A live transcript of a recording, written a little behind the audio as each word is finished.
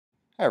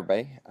Hi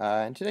everybody.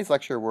 In today's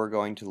lecture we're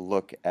going to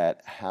look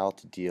at how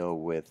to deal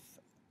with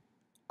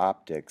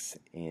optics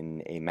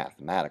in a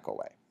mathematical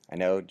way. I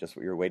know, just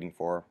what you're waiting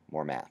for,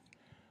 more math.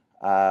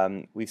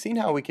 We've seen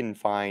how we can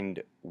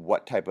find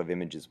what type of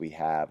images we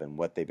have and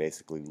what they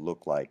basically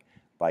look like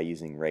by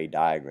using ray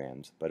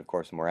diagrams, but of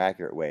course a more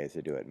accurate way is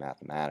to do it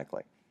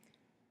mathematically.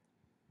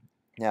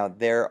 Now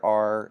there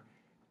are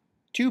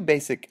two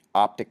basic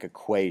optic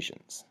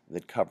equations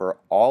that cover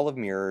all of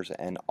mirrors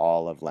and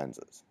all of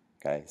lenses.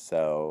 Okay,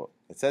 so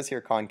it says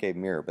here concave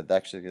mirror, but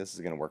actually this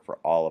is going to work for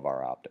all of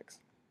our optics.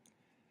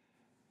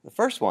 The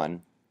first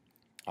one,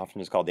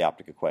 often just called the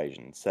optic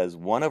equation, says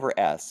 1 over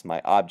s,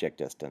 my object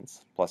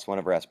distance, plus 1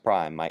 over s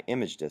prime, my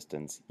image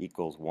distance,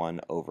 equals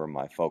 1 over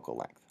my focal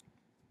length.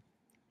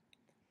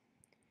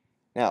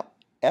 Now,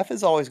 f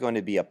is always going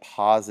to be a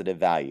positive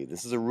value.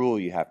 This is a rule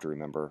you have to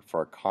remember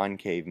for a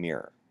concave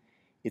mirror.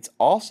 It's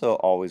also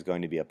always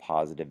going to be a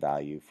positive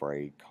value for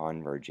a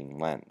converging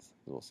lens,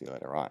 as we'll see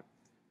later on.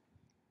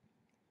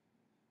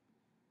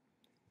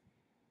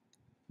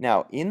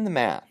 Now, in the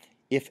math,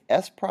 if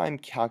s prime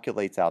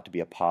calculates out to be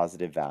a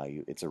positive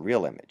value, it's a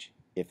real image.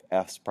 If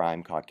s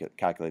prime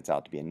calculates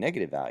out to be a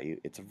negative value,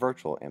 it's a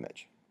virtual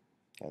image.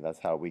 Okay, that's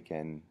how we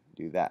can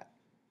do that.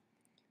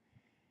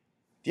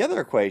 The other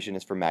equation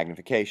is for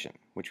magnification,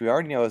 which we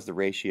already know is the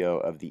ratio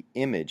of the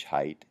image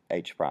height,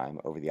 h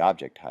prime, over the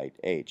object height,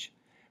 h,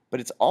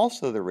 but it's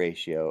also the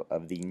ratio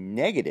of the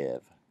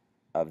negative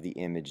of the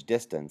image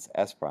distance,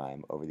 s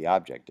prime, over the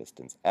object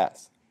distance,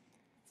 s.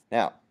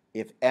 Now,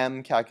 if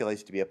m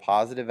calculates to be a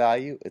positive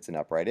value, it's an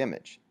upright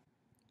image.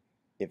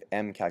 If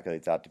m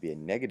calculates out to be a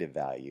negative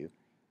value,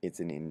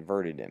 it's an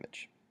inverted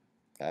image.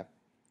 Okay?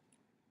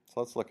 So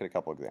let's look at a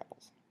couple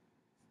examples.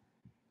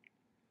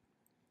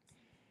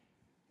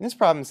 This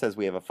problem says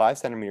we have a 5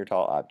 centimeter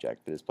tall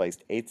object that is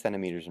placed 8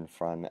 centimeters in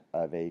front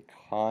of a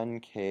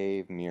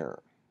concave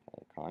mirror.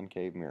 A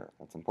concave mirror,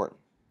 that's important,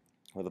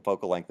 with a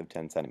focal length of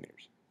 10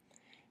 centimeters.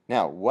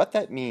 Now, what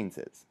that means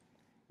is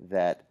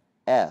that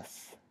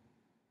S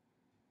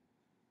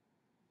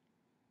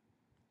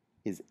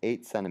is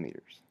 8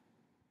 centimeters,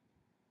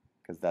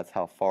 because that's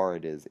how far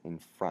it is in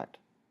front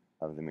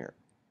of the mirror.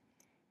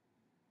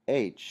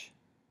 H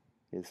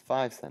is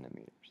 5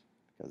 centimeters,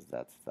 because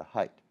that's the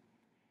height.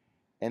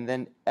 And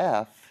then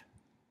F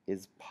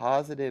is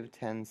positive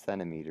 10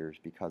 centimeters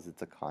because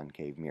it's a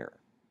concave mirror.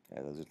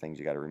 Okay, those are things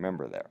you got to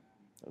remember there.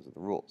 Those are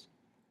the rules.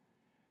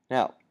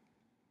 Now,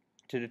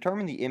 to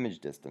determine the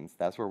image distance,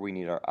 that's where we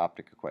need our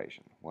optic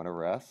equation. 1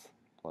 over s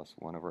plus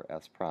 1 over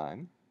s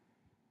prime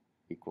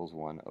equals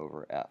 1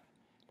 over f.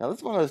 Now, this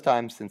is one of those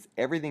times, since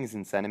everything's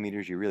in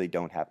centimeters, you really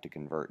don't have to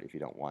convert if you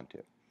don't want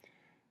to.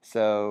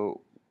 So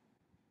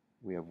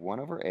we have 1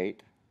 over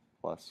 8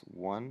 plus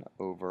 1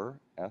 over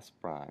s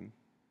prime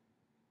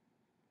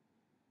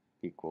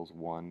equals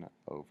 1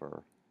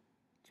 over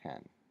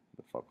 10,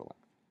 the focal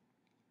length.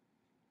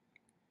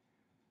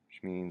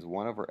 Which means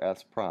 1 over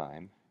s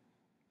prime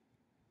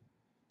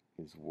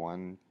is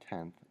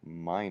 1/10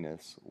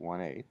 minus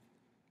 1/8.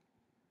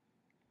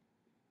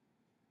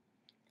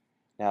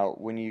 Now,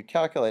 when you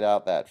calculate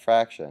out that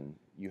fraction,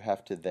 you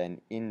have to then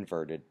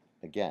invert it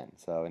again.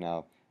 So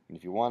now,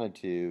 if you wanted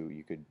to,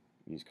 you could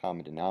use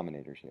common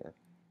denominators here.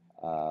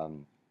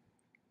 So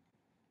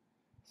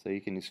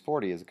you can use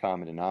 40 as a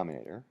common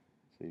denominator.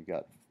 So you've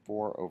got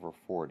 4 over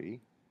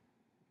 40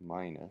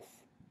 minus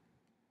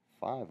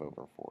 5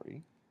 over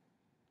 40.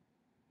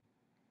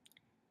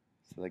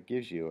 So that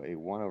gives you a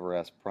 1 over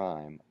s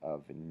prime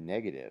of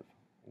negative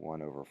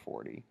 1 over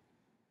 40.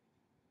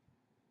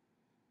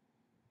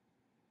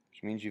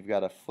 Which means you've got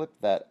to flip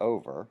that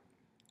over.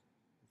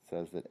 It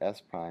says that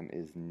s prime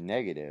is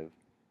negative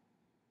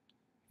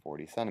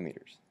 40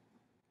 centimeters.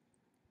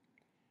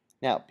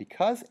 Now,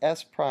 because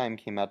s prime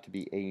came out to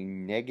be a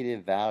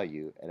negative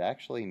value, it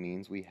actually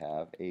means we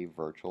have a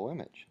virtual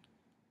image.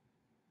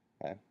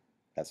 Okay?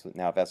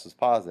 Now, if s was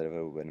positive,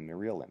 it would have been a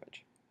real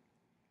image.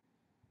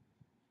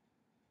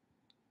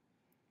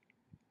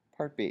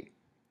 Part B,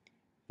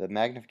 the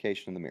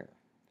magnification of the mirror.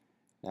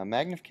 Now,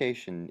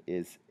 magnification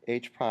is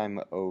h prime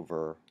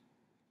over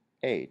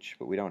h,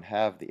 but we don't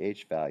have the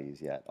h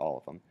values yet, all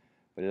of them.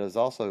 But it is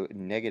also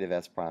negative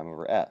s prime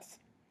over s.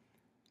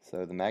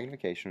 So the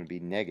magnification would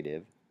be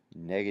negative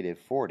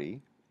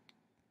 40,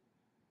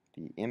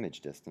 the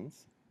image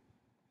distance,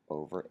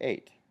 over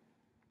 8,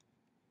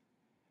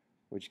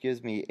 which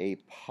gives me a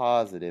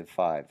positive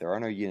 5. There are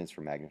no units for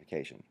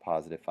magnification,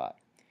 positive 5.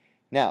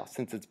 Now,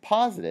 since it's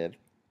positive,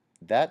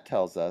 that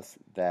tells us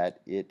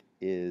that it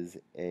is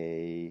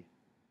a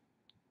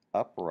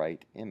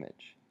upright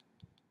image,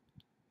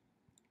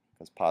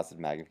 because positive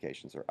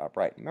magnifications are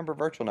upright. Remember,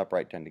 virtual and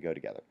upright tend to go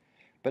together.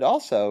 But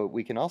also,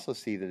 we can also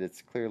see that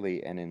it's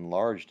clearly an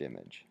enlarged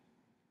image,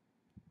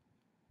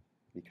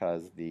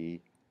 because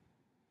the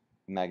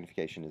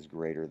magnification is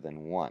greater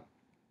than 1.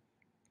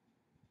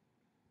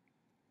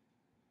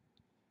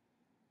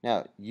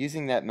 Now,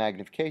 using that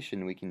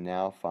magnification, we can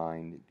now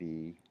find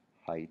the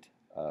height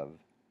of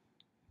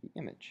the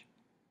image.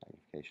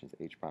 Magnification is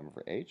h prime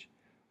over h.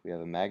 We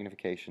have a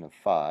magnification of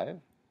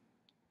 5.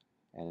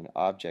 and an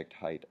object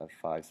height of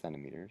 5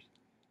 centimeters,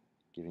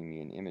 giving me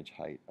an image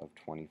height of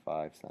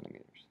 25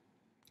 centimeters.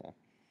 Okay.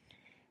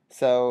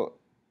 So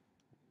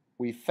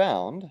we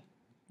found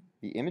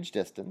the image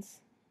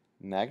distance,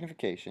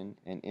 magnification,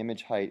 and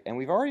image height, and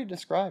we've already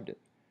described it.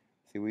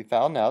 See, we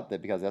found out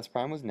that because S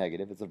prime was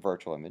negative, it's a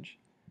virtual image.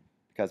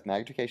 Because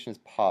magnification is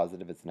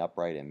positive, it's an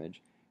upright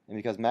image. And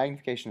because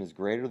magnification is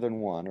greater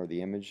than 1, or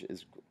the image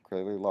is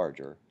clearly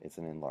larger, it's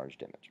an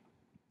enlarged image.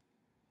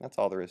 That's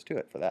all there is to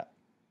it for that.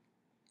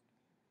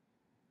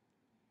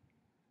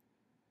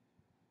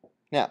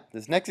 Now,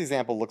 this next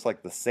example looks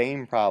like the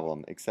same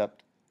problem,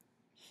 except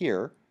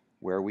here,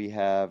 where we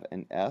have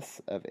an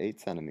S of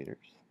 8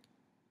 centimeters,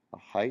 a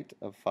height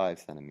of 5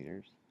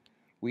 centimeters,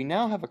 we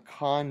now have a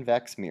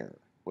convex mirror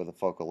with a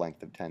focal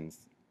length of 10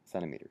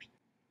 centimeters.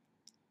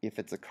 If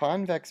it's a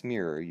convex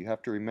mirror, you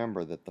have to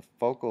remember that the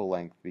focal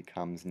length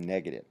becomes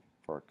negative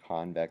for a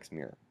convex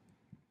mirror.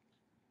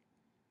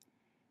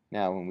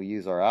 Now, when we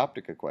use our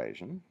optic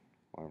equation,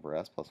 1 over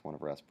s plus 1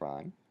 over s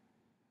prime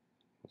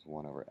is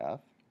 1 over f,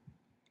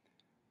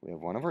 we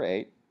have 1 over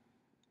 8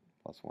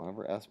 plus 1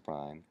 over s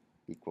prime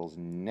equals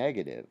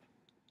negative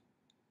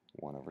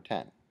 1 over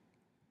 10.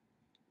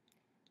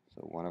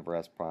 So 1 over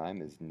s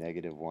prime is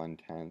negative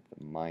 1/10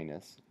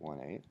 minus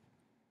 1/8.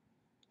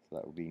 So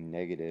that would be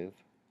negative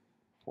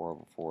 4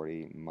 over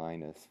 40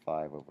 minus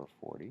 5 over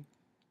 40.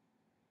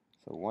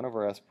 So 1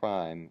 over s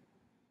prime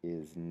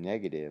is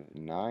negative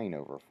 9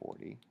 over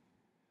 40,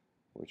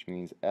 which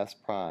means s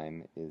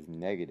prime is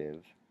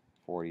negative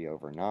 40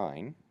 over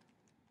 9,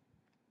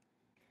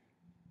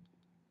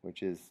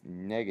 which is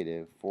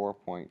negative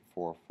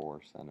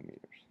 4.44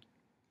 centimeters.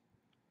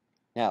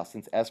 Now,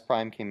 since s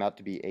prime came out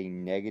to be a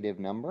negative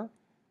number,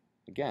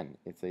 again,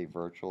 it's a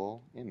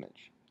virtual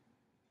image.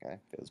 Okay?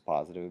 If it was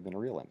positive, it would have been a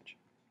real image.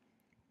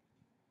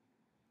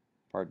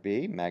 Part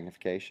B,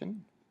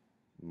 magnification,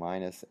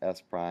 minus s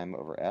prime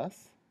over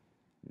s,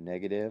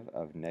 negative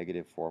of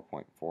negative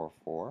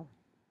 4.44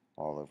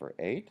 all over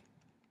 8,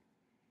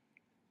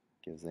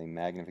 gives a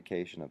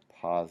magnification of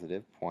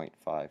positive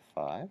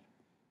 0.55,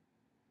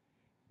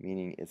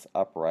 meaning it's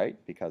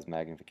upright because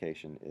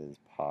magnification is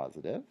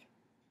positive.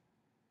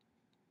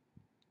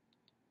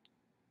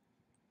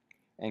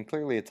 And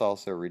clearly it's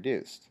also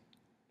reduced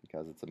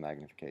because it's a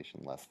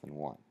magnification less than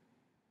 1.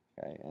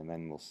 Okay, and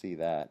then we'll see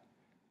that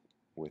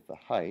with the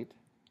height,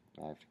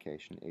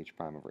 magnification h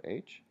prime over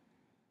h,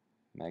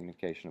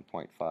 magnification of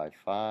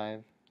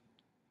 0.55,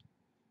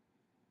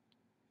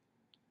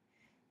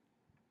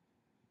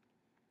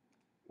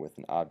 with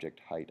an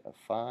object height of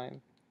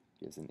 5,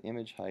 gives an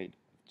image height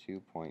of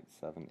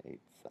 2.78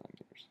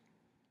 centimeters.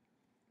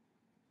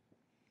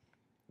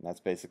 And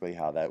that's basically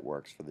how that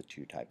works for the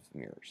two types of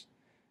mirrors.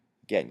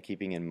 Again,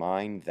 keeping in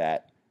mind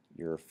that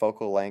your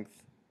focal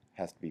length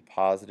has to be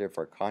positive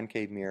for a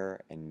concave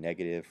mirror and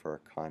negative for a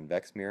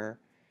convex mirror.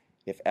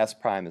 If s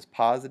prime is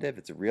positive,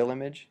 it's a real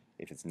image.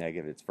 If it's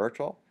negative, it's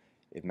virtual.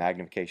 If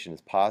magnification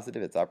is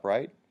positive, it's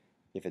upright.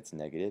 If it's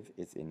negative,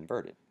 it's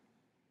inverted.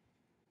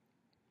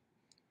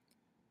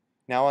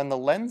 Now on the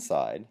lens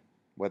side,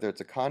 whether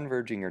it's a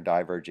converging or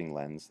diverging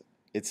lens,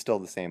 it's still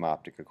the same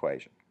optic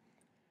equation.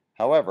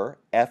 However,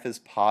 f is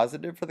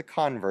positive for the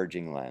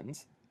converging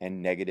lens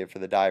and negative for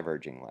the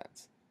diverging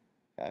lens.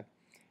 Okay?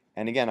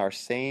 And again, our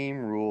same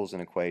rules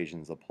and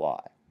equations apply.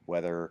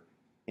 Whether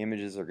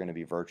images are going to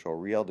be virtual or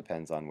real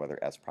depends on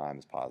whether s prime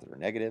is positive or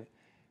negative.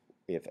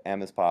 If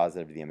m is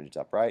positive, the image is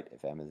upright.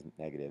 If m is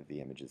negative,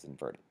 the image is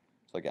inverted.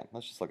 So again,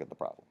 let's just look at the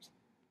problems.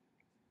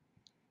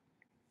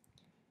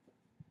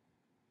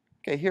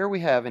 Okay, here we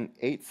have an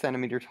 8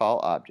 centimeter tall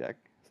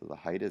object, so the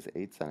height is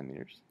 8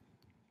 centimeters,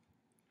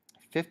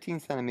 15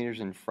 centimeters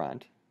in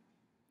front,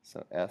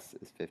 so S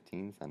is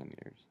 15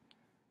 centimeters,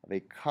 of a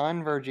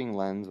converging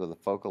lens with a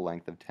focal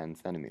length of 10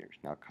 centimeters.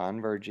 Now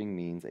converging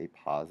means a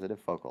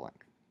positive focal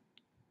length.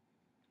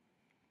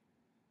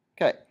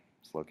 Okay,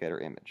 let's locate our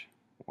image.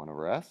 1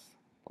 over S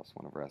plus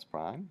 1 over S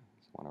prime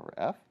is 1 over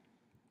F.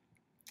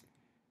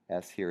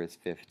 S here is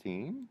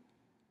 15.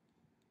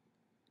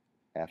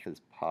 F is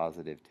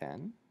positive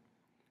 10.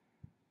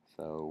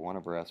 So 1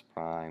 over s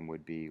prime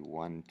would be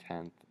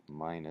 1/10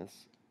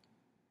 minus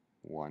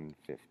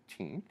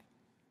 1/15.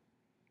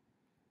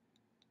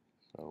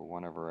 So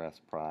 1 over s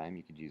prime,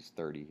 you could use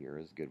 30 here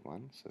as a good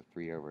one. So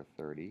 3 over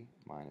 30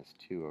 minus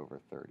 2 over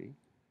 30,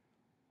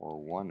 or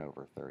 1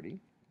 over 30.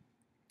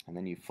 And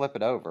then you flip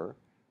it over,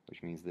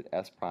 which means that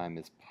s prime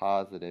is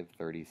positive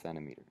 30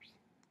 centimeters.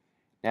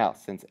 Now,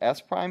 since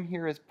s prime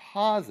here is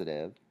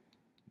positive,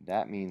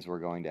 that means we're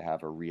going to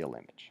have a real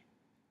image.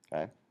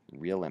 Okay?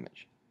 Real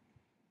image.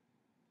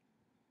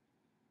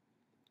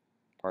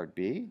 Part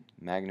B,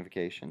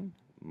 magnification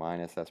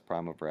minus s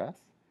prime over s,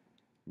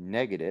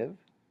 negative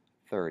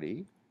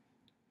 30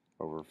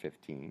 over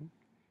 15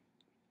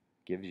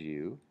 gives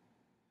you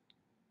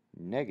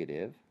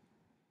negative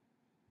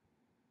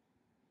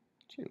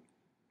 2.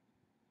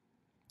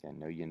 Again,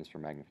 no units for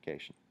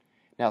magnification.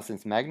 Now,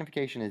 since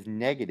magnification is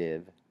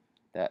negative,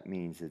 that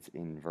means it's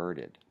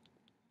inverted.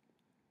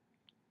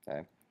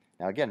 Okay?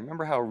 Now again,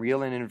 remember how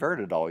real and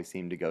inverted always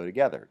seem to go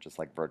together, just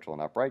like virtual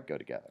and upright go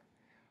together.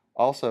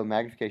 Also,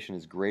 magnification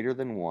is greater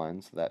than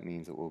 1, so that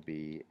means it will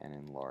be an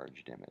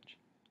enlarged image.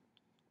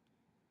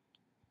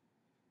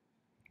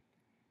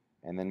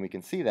 And then we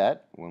can see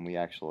that when we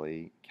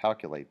actually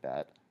calculate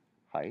that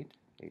height,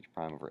 h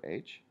prime over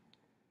h,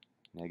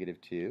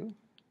 negative 2,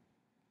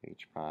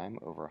 h prime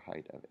over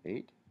height of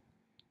 8,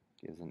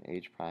 gives an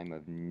h prime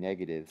of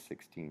negative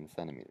 16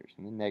 centimeters.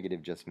 And the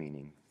negative just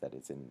meaning that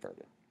it's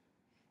inverted.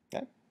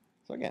 Okay?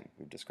 So again,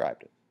 we've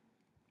described it.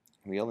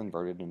 Real,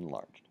 inverted, and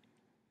enlarged.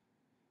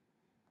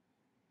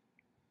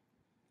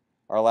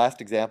 Our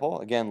last example,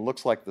 again,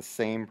 looks like the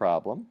same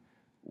problem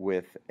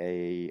with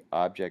an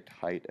object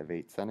height of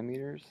 8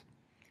 centimeters,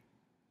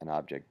 an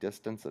object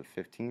distance of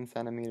 15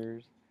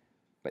 centimeters,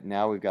 but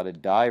now we've got a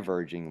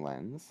diverging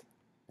lens,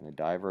 and a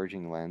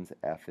diverging lens,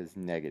 f is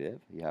negative.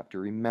 You have to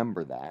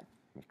remember that.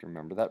 You have to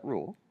remember that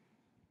rule.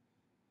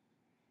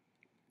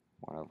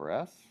 1 over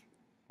s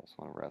plus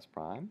 1 over s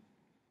prime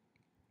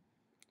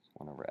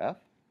plus 1 over f.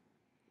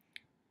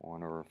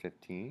 1 over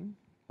 15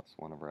 plus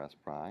 1 over s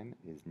prime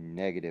is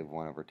negative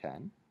 1 over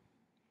 10.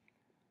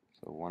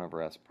 So 1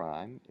 over s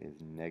prime is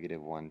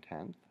negative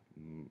 1/10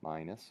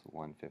 minus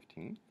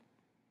 1/15,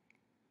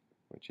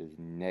 which is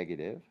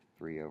negative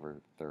 3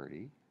 over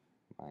 30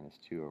 minus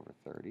 2 over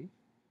 30,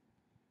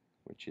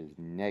 which is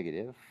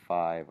negative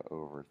 5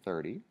 over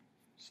 30.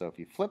 So if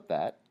you flip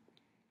that,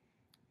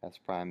 s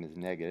prime is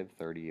negative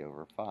 30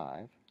 over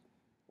 5,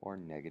 or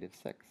negative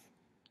 6.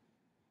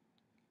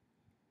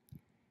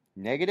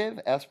 Negative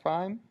s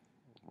prime,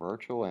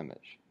 virtual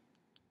image.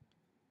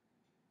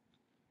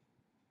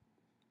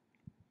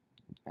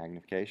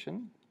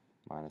 Magnification,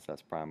 minus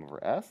s prime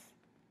over s,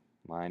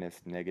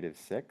 minus negative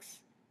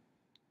 6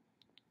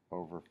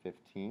 over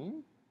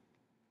 15,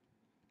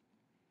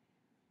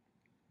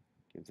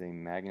 gives a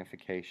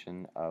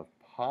magnification of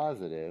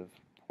positive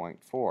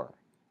 0.4.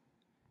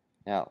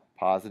 Now,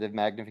 positive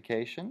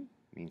magnification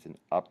means an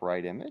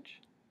upright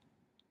image,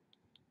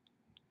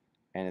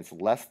 and it's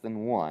less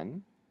than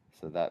 1,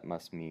 so that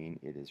must mean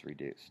it is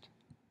reduced.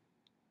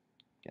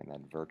 Again,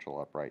 that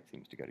virtual upright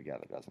seems to go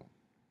together, doesn't it?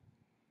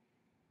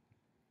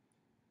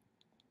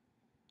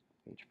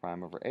 h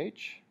prime over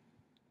h,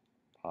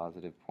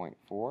 positive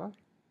 0.4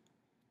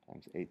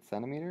 times 8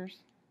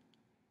 centimeters,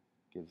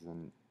 gives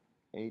an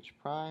h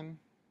prime,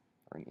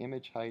 or an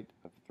image height,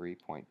 of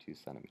 3.2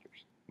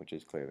 centimeters, which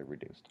is clearly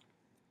reduced.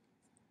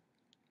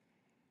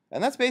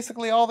 And that's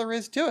basically all there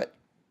is to it.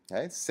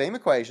 Okay? Same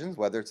equations,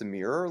 whether it's a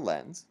mirror or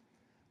lens.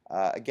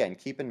 Again,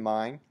 keep in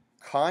mind,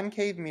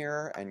 concave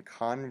mirror and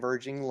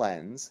converging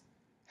lens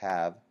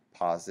have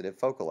positive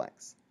focal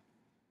lengths.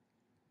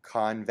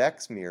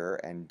 Convex mirror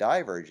and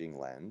diverging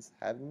lens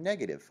have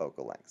negative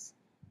focal lengths.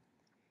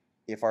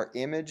 If our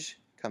image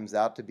comes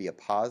out to be a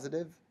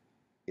positive,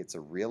 it's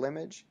a real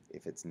image.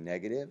 If it's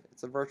negative,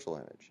 it's a virtual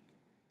image.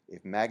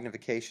 If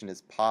magnification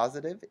is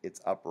positive,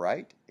 it's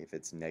upright. If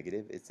it's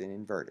negative, it's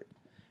inverted.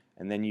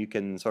 And then you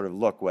can sort of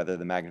look whether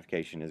the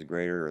magnification is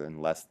greater or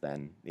less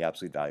than the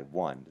absolute value of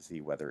 1 to see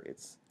whether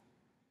it's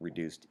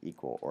reduced,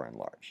 equal, or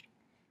enlarged.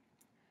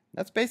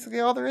 That's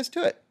basically all there is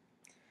to it.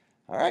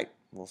 All right,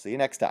 we'll see you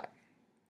next time.